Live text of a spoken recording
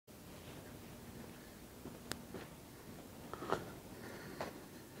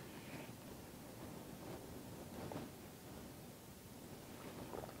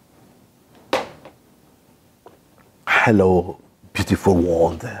Hello, beautiful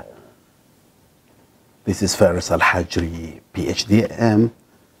world. This is Faris AlHajri-PhD,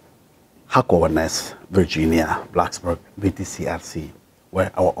 Haqua, Virginia, Blacksburg, VTCRC,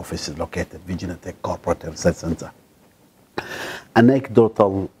 where our office is located, Virginia Tech Corporate Health Center.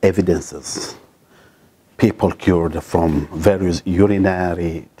 Anecdotal evidences. People cured from various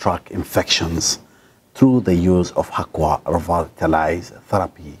urinary tract infections through the use of Haqua Revitalize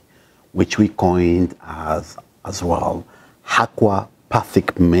Therapy, which we coined as well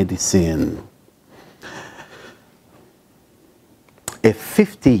Hacapathic Medicine. A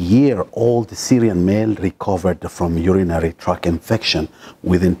 50-year-old Syrian male recovered from urinary tract infection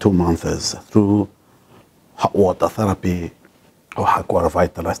within 2 months through hot water therapy or Haqua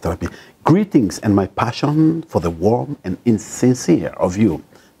Revitalize Therapy. Greetings and my passion for the warm and insincere of you,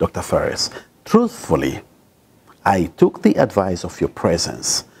 Dr. Faris. Truthfully, I took the advice of your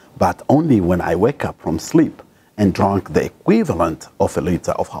presence, but only when I wake up from sleep and drank the equivalent of a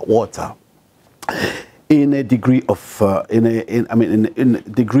liter of hot water. In a degree of, in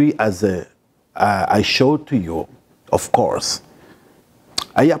degree as I showed to you, of course.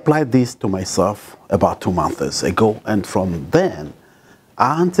 I applied this to myself about 2 months ago, and from then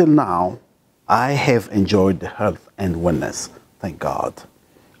until now, I have enjoyed the health and wellness, thank God.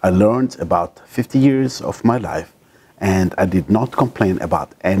 I learned about 50 years of my life, and I did not complain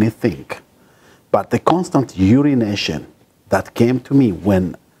about anything. But the constant urination that came to me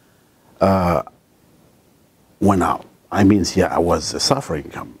when I was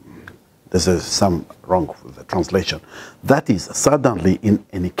suffering. This is some wrong with the translation. That is suddenly in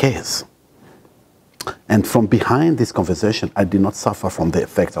any case. And from behind this conversation, I did not suffer from the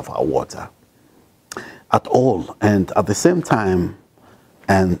effects of our water at all. And at the same time,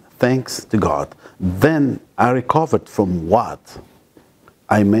 and thanks to God, then I recovered from what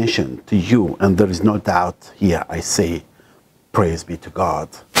I mentioned to you. And there is no doubt here I say, praise be to God,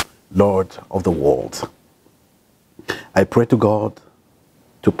 Lord of the world. I pray to God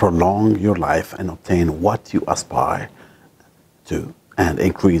to prolong your life and obtain what you aspire to and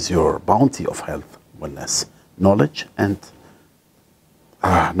increase your bounty of health, wellness, knowledge, and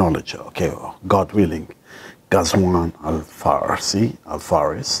God willing. Ghazwan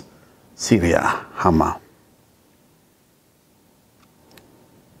Al-Faris, Syria, Hama.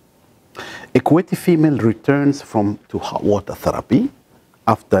 A Kuwaiti female returns to hot water therapy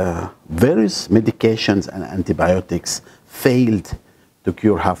after various medications and antibiotics failed to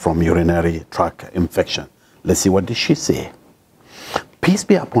cure her from urinary tract infection. Let's see, what did she say? Peace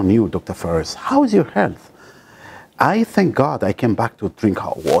be upon you, Dr. Faris. How is your health? I thank God I came back to drink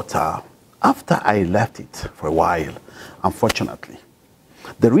hot water after I left it for a while, unfortunately.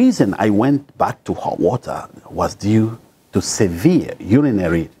 The reason I went back to hot water was due to severe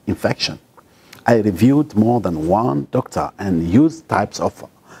urinary infection. I reviewed more than one doctor and used types of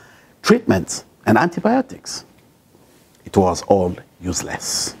treatments and antibiotics. It was all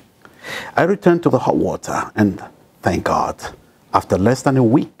useless. I returned to the hot water and thank God, after less than a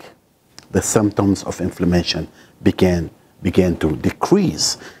week, the symptoms of inflammation began to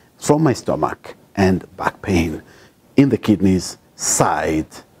decrease from my stomach and back pain in the kidneys,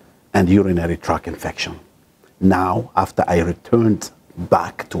 side, and urinary tract infection. Now, after I returned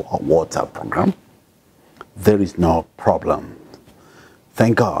back to hot water program, there is no problem.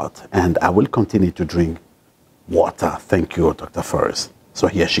 Thank God, and I will continue to drink water. Thank you, Dr. Faris. So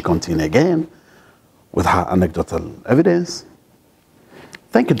here she continues again with her anecdotal evidence.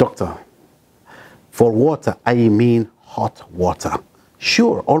 Thank you, doctor. For water, I mean hot water.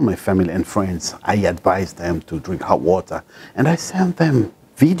 Sure, all my family and friends, I advise them to drink hot water, and I send them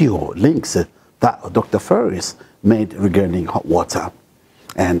video links that Dr. Faris made regarding hot water.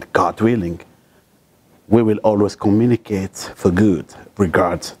 And God willing, we will always communicate for good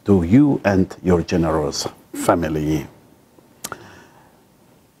regards to you and your generous family.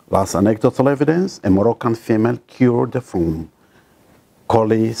 Last anecdotal evidence, a Moroccan female cured from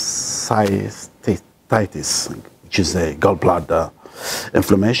cholecystitis, which is a gallbladder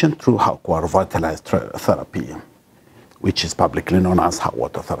inflammation, through Haqua Revitalize Therapy, which is publicly known as hot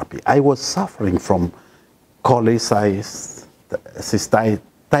water therapy. I was suffering from cholecystitis,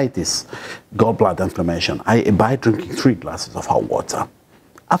 gallbladder inflammation. By drinking 3 glasses of hot water.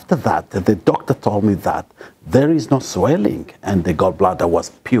 After that, the doctor told me that there is no swelling and the gallbladder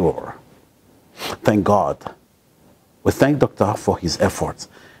was pure. Thank God. We thank doctor for his efforts,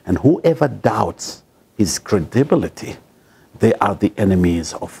 and whoever doubts his credibility, they are the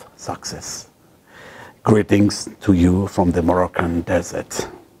enemies of success. Greetings to you from the Moroccan desert.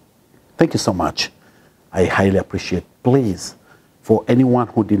 Thank you so much. I highly appreciate. Please, for anyone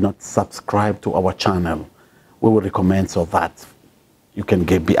who did not subscribe to our channel, we will recommend so that you can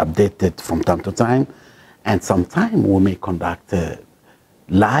be updated from time to time. And sometime we may conduct a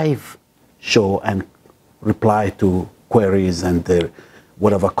live show and reply to queries and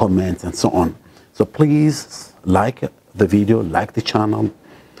whatever comments and so on. So please like the video, like the channel,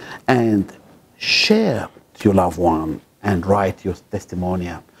 and share to your loved one and write your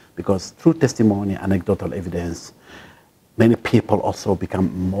testimonial, because through testimony, anecdotal evidence, many people also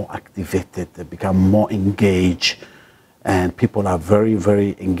become more activated, they become more engaged, and people are very,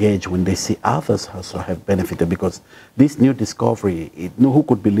 very engaged when they see others also have benefited, because this new discovery, who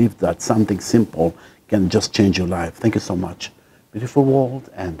could believe that something simple can just change your life? Thank you so much. Beautiful world,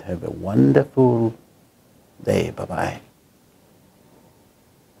 and have a wonderful day. Bye-bye.